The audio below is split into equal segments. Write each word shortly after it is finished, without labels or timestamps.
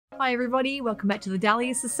Hi everybody, welcome back to the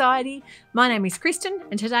Dahlia Society. My name is Kristen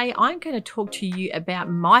and today I'm going to talk to you about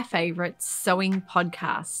my favourite sewing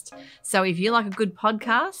podcast. So if you like a good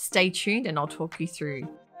podcast, stay tuned and I'll talk you through.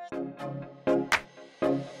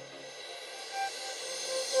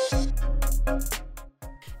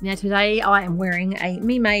 Now today I am wearing a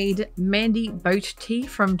me-made Mandy boat tee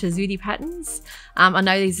from Tazudi Patterns. I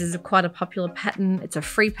know this is quite a popular pattern. It's a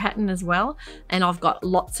free pattern as well. And I've got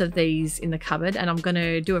lots of these in the cupboard and I'm going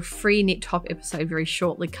to do a free knit top episode very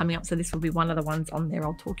shortly coming up. So this will be one of the ones on there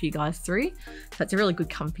I'll talk you guys through. So it's a really good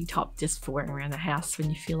comfy top just for wearing around the house when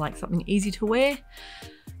you feel like something easy to wear.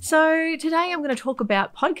 So today I'm going to talk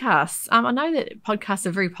about podcasts. I know that podcasts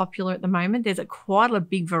are very popular at the moment. There's quite a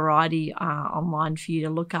big variety online for you to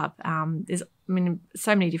look up. There's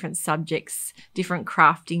so many different subjects, different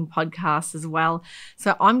crafting podcasts as well.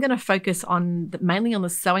 So I'm going to focus on mainly on the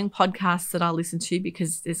sewing podcasts that I listen to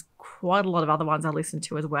because there's quite a lot of other ones I listen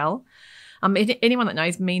to as well. Anyone that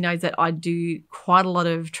knows me knows that I do quite a lot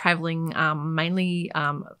of traveling, mainly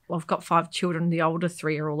I've got 5 children. The older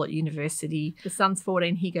 3 are all at university. The son's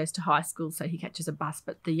 14, he goes to high school, so he catches a bus.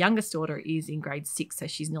 But the youngest daughter is in grade 6, so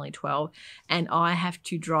she's nearly 12. And I have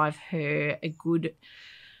to drive her a good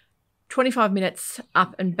 25 minutes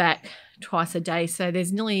up and back twice a day. So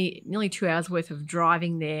there's nearly 2 hours worth of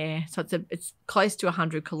driving there. So it's close to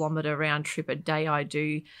 100-kilometre round trip a day I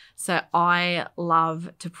do. So I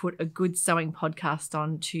love to put a good sewing podcast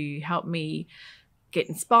on to help me get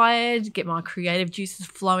inspired, get my creative juices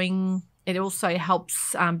flowing. It also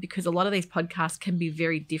helps because a lot of these podcasts can be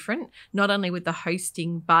very different, not only with the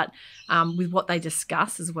hosting, but with what they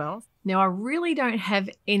discuss as well. Now, I really don't have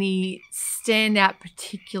any standout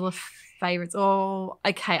particular favorites. Oh,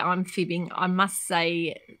 okay, I'm fibbing. I must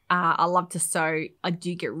say I love to sew. I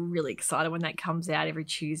do get really excited when that comes out every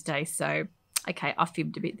Tuesday. So, okay, I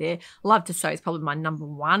fibbed a bit there. Love to sew is probably my number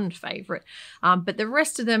 1 favourite. But the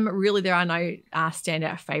rest of them, really, there are no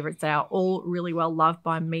standout favourites. They are all really well loved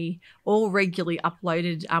by me, all regularly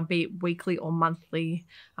uploaded, be it weekly or monthly,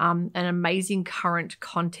 and amazing current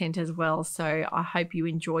content as well. So I hope you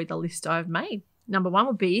enjoy the list I've made. Number 1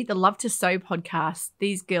 would be the Love to Sew podcast.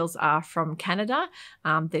 These girls are from Canada.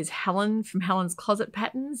 There's Helen from Helen's Closet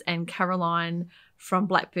Patterns and Caroline from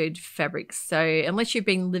Blackbird Fabrics. So unless you've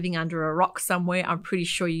been living under a rock somewhere, I'm pretty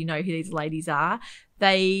sure you know who these ladies are.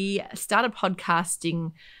 They started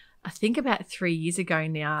podcasting I think about 3 years ago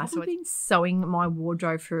now. So I've been sewing my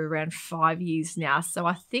wardrobe for around 5 years now. So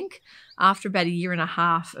I think after about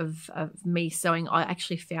 1.5 years of me sewing, I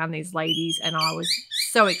actually found these ladies and I was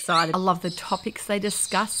so excited. I love the topics they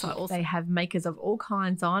discuss. They have makers of all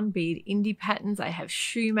kinds on, be it indie patterns, they have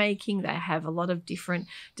shoemaking, they have a lot of different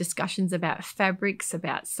discussions about fabrics,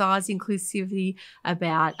 about size inclusivity,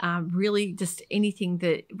 about really just anything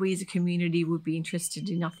that we as a community would be interested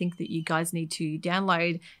in. I think that you guys need to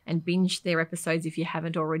download and binge their episodes if you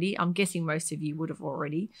haven't already. I'm guessing most of you would have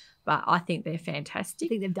already, but I think they're fantastic. I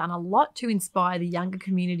think they've done a lot to inspire the younger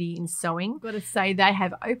community in sewing. I've got to say they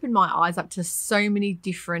have opened my eyes up to so many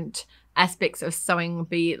different aspects of sewing,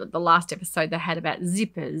 be it the last episode they had about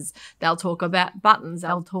zippers. They'll talk about buttons.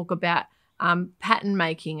 They'll talk about pattern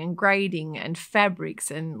making and grading and fabrics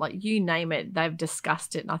and like you name it, they've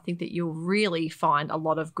discussed it. And I think that you'll really find a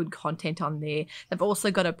lot of good content on there. They've also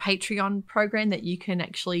got a Patreon program that you can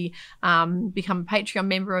actually become a Patreon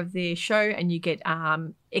member of their show and you get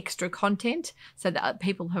extra content. So that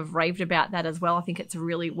people have raved about that as well. I think it's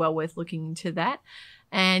really well worth looking into that.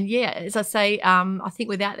 And yeah, as I say, I think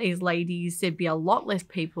without these ladies, there'd be a lot less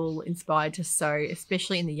people inspired to sew,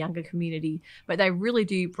 especially in the younger community. But they really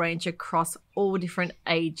do branch across all different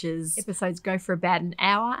ages. Episodes go for about an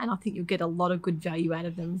hour, and I think you'll get a lot of good value out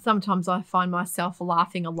of them. Sometimes I find myself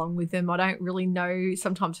laughing along with them. I don't really know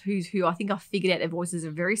sometimes who's who. I think I figured out their voices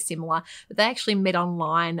are very similar, but they actually met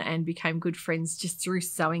online and became good friends just through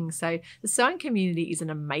sewing. So the sewing community is an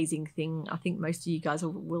amazing thing. I think most of you guys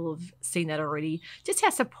will have seen that already. Just how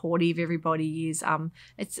supportive everybody is.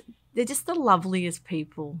 They're just the loveliest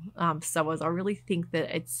people, sewers. I really think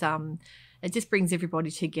that it just brings everybody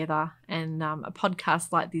together, and a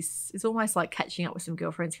podcast like this is almost like catching up with some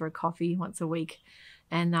girlfriends for a coffee once a week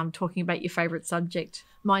and talking about your favourite subject.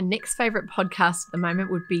 My next favourite podcast at the moment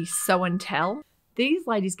would be Sew and Tell. These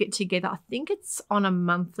ladies get together, I think it's on a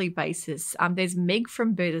monthly basis. There's Meg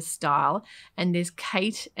from Berta Style and there's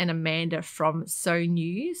Kate and Amanda from Sew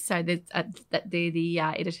News. So they're the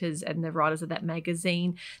editors and the writers of that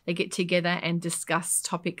magazine. They get together and discuss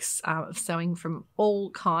topics of sewing from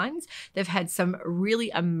all kinds. They've had some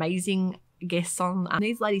really amazing guests on.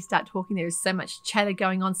 These ladies start talking, there is so much chatter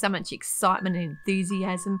going on, so much excitement and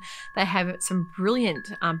enthusiasm. They have some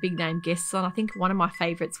brilliant big name guests on. I think one of my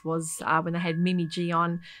favourites was when they had Mimi G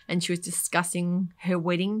on, and she was discussing her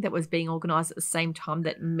wedding that was being organised at the same time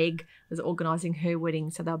that Meg was organising her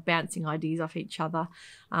wedding. So they were bouncing ideas off each other.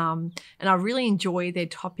 And I really enjoy their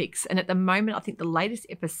topics. And at the moment, I think the latest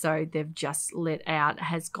episode they've just let out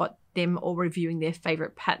has got them all reviewing their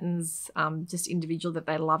favourite patterns, just individual that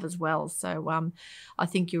they love as well. So I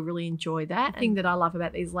think you'll really enjoy that. The thing that I love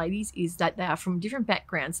about these ladies is that they are from different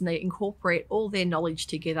backgrounds and they incorporate all their knowledge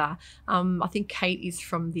together. I think Kate is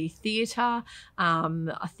from the theatre.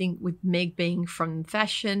 I think with Meg being from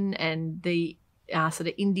fashion and the sort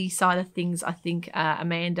of indie side of things, I think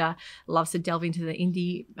Amanda loves to delve into the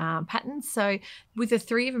indie patterns. So with the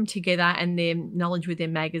three of them together and their knowledge with their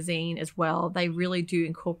magazine as well, they really do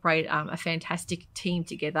incorporate a fantastic team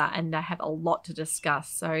together, and they have a lot to discuss.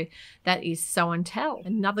 So that is Sew and Tell.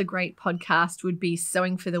 Another great podcast would be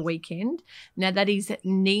Sewing for the Weekend. Now that is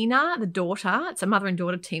Nina, the daughter. It's a mother and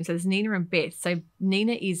daughter team. So there's Nina and Beth. So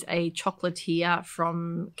Nina is a chocolatier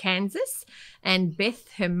from Kansas, and Beth,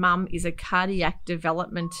 her mum, is a cardiac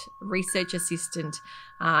development research assistant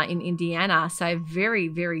in Indiana. So very,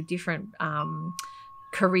 very different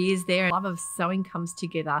careers there. Love of sewing comes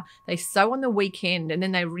together. They sew on the weekend and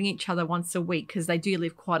then they ring each other once a week because they do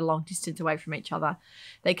live quite a long distance away from each other.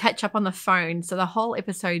 They catch up on the phone. So the whole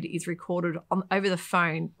episode is recorded over the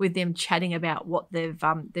phone with them chatting about what they've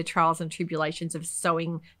their trials and tribulations of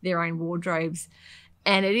sewing their own wardrobes.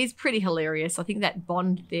 And it is pretty hilarious. I think that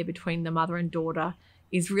bond there between the mother and daughter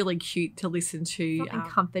is really cute to listen to. Something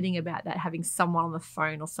comforting about that, having someone on the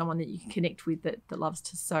phone or someone that you can connect with that loves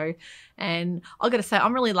to sew. And I've got to say,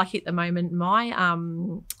 I'm really lucky at the moment.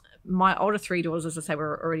 My older three daughters, as I say,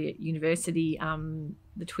 were already at university.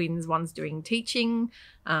 The twins, one's doing teaching,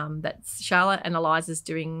 that's Charlotte, and Eliza's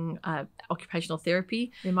doing occupational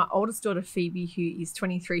therapy. Then my oldest daughter, Phoebe, who is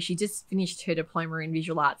 23, she just finished her diploma in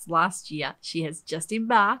visual arts last year. She has just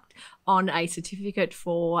embarked on a certificate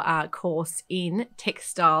for a course in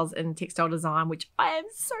textiles and textile design, which I am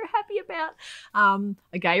so happy about.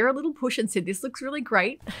 I gave her a little push and said, this looks really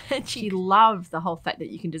great. And she loved the whole fact that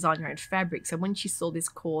you can design your own fabrics. And when she saw this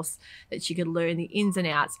course that she could learn the ins and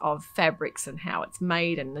outs of fabrics and how it's made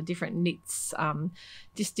and the different knits,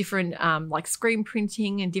 just different like screen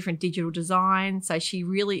printing and different digital design. So she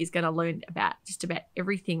really is going to learn about just about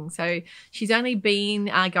everything. So she's only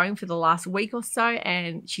been going for the last week or so,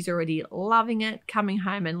 and she's already loving it, coming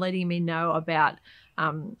home and letting me know about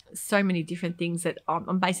so many different things that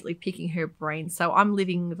I'm basically picking her brain. So I'm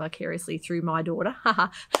living vicariously through my daughter.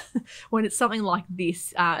 When it's something like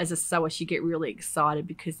this, as a sewer, you get really excited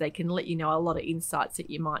because they can let you know a lot of insights that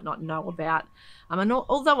you might not know about. And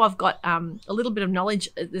although I've got a little bit of knowledge,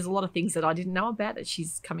 there's a lot of things that I didn't know about that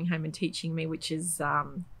she's coming home and teaching me, which is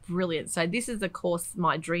brilliant. So this is a course,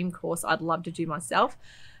 my dream course I'd love to do myself.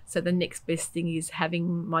 So the next best thing is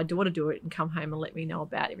having my daughter do it and come home and let me know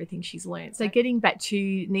about everything she's learned. So getting back to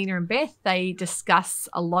Nina and Beth, they discuss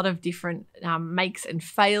a lot of different makes and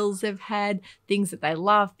fails they've had, things that they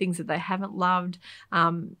love, things that they haven't loved.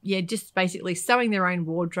 Just basically sewing their own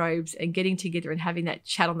wardrobes and getting together and having that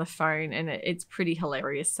chat on the phone. And it's pretty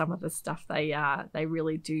hilarious, some of the stuff they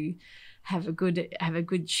really do have a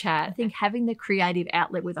good chat. I think having the creative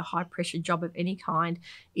outlet with a high pressure job of any kind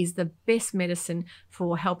is the best medicine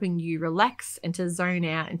for helping you relax and to zone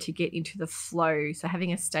out and to get into the flow. So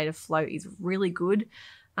having a state of flow is really good.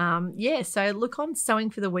 So look on Sewing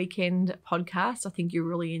for the Weekend podcast. I think you'll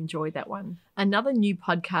really enjoy that one. Another new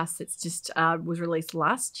podcast that's just was released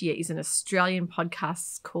last year is an Australian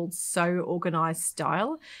podcast called So Organised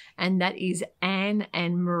Style, and that is Anne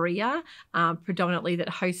and Maria predominantly that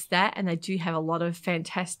host that, and they do have a lot of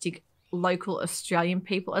fantastic local Australian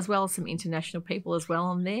people as well as some international people as well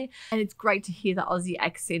on there. And it's great to hear the Aussie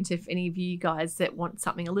accent if any of you guys that want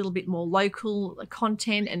something a little bit more local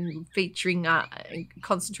content and featuring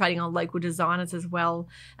concentrating on local designers as well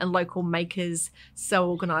and local makers. So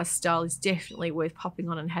Organised Style is definitely worth popping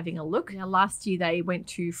on and having a look. Now last year they went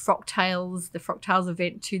to Frocktails, the Frocktails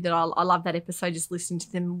event too, that I love that episode, just listening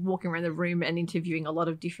to them walking around the room and interviewing a lot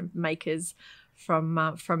of different makers from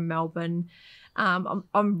Melbourne.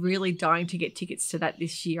 I'm really dying to get tickets to that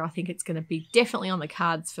this year. I think it's going to be definitely on the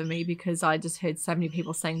cards for me because I just heard so many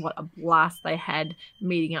people saying what a blast they had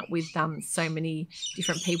meeting up with so many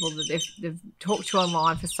different people that they've talked to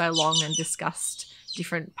online for so long and discussed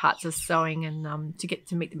different parts of sewing, and to get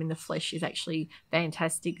to meet them in the flesh is actually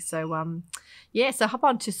fantastic. So so hop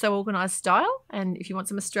on to So Organised Style, and if you want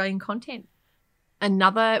some Australian content.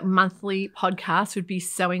 Another monthly podcast would be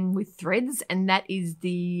Sewing with Threads, and that is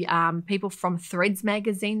the people from Threads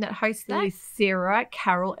magazine that host that. Is Sarah,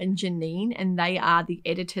 Carol, and Janine, and they are the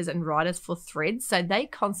editors and writers for Threads. So they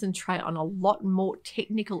concentrate on a lot more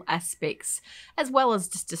technical aspects, as well as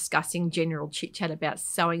just discussing general chit-chat about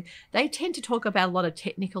sewing. They tend to talk about a lot of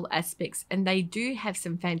technical aspects, and they do have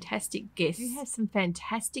some fantastic guests. They have some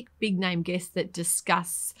fantastic big-name guests that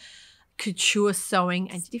discuss couture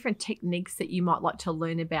sewing and different techniques that you might like to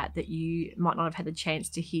learn about that you might not have had the chance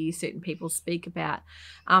to hear certain people speak about.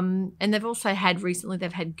 And they've also had recently,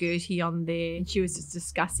 they've had Gertie on there, and she was just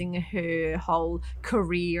discussing her whole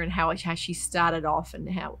career and how she started off and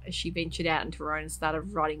how she ventured out into her own and started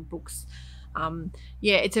writing books.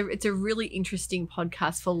 Yeah, it's a really interesting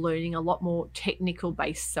podcast for learning a lot more technical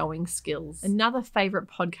based sewing skills. Another favorite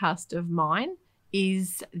podcast of mine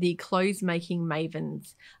is the Clothes Making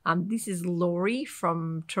Mavens. This is Laurie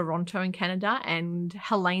from Toronto in Canada, and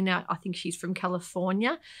Helena, I think she's from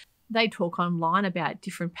California. They talk online about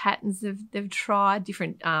different patterns they've tried,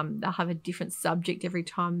 different they'll have a different subject every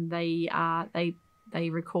time they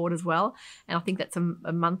record as well. And I think that's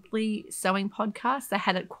a monthly sewing podcast. They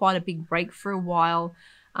had quite a big break for a while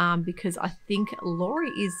because I think Laurie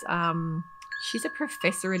is she's a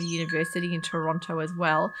professor at a university in Toronto as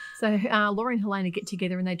well. So Laura and Helena get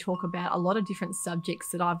together and they talk about a lot of different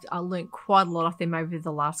subjects that I've learned quite a lot of them over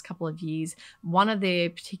the last couple of years. One of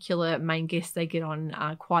their particular main guests they get on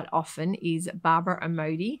quite often is Barbara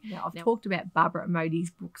Emodis. Now, I've talked about Barbara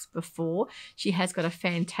Emodis' books before. She has got a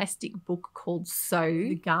fantastic book called Sew,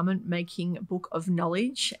 the Garment Making Book of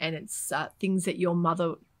Knowledge, and it's things that your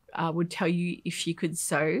mother would tell you if you could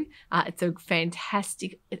sew. It's a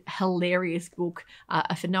fantastic, hilarious book.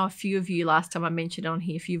 I know a few of you last time I mentioned on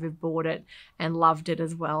here, a few have bought it and loved it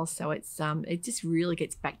as well. So it's it just really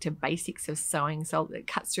gets back to basics of sewing. So it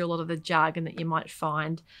cuts through a lot of the jargon that you might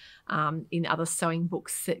find in other sewing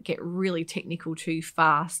books that get really technical too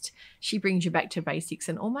fast. She brings you back to basics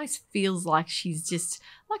and almost feels like she's just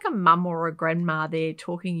like a mum or a grandma there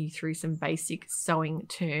talking you through some basic sewing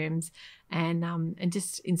terms and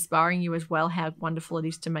just inspiring you as well how wonderful it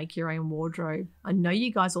is to make your own wardrobe. I know you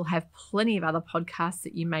guys will have plenty of other podcasts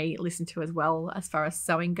that you may listen to as well as far as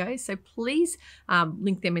sewing goes. So please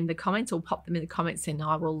link them in the comments or pop them in the comments and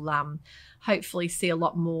I will hopefully see a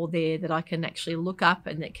lot more there that I can actually look up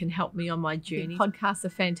and that can help me on my journey. Podcasts are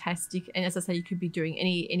fantastic. And as I say, you could be doing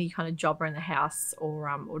any kind of job around the house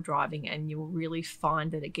or driving and you will really find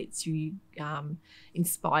that it gets you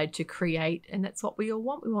inspired to create. And that's what we all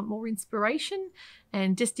want. We want more inspiration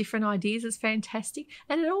and just different ideas is fantastic.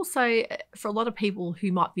 And it also, for a lot of people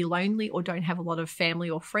who might be lonely or don't have a lot of family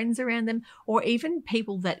or friends around them, or even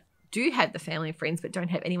people that do have the family and friends but don't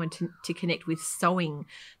have anyone to connect with sewing,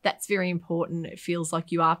 that's very important. It feels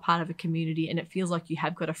like you are part of a community and it feels like you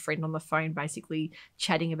have got a friend on the phone basically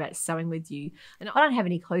chatting about sewing with you. And I don't have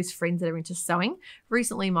any close friends that are into sewing.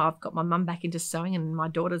 Recently I've got my mum back into sewing and my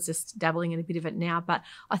daughter's just dabbling in a bit of it now, but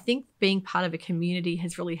I think being part of a community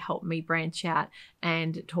has really helped me branch out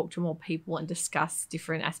and talk to more people and discuss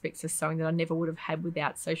different aspects of sewing that I never would have had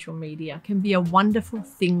without social media. It can be a wonderful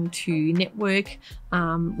thing to network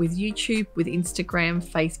with YouTube, with Instagram,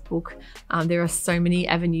 Facebook. There are so many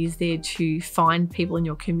avenues there to find people in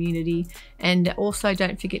your community. And also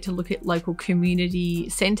don't forget to look at local community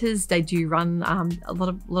centres. They do run, a lot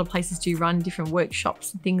of places do run different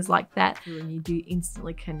workshops and things like that. And you do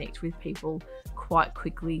instantly connect with people quite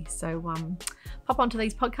quickly. So pop onto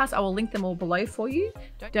these podcasts. I will link them all below for you.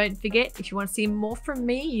 Don't forget, if you want to see more from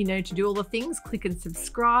me, you know to do all the things, click and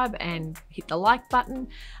subscribe and hit the like button.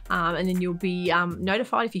 And then you'll be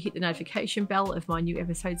notified if you hit the notification bell of my new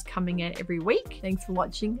episodes coming out every week. Thanks for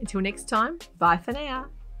watching. Until next time, bye for now.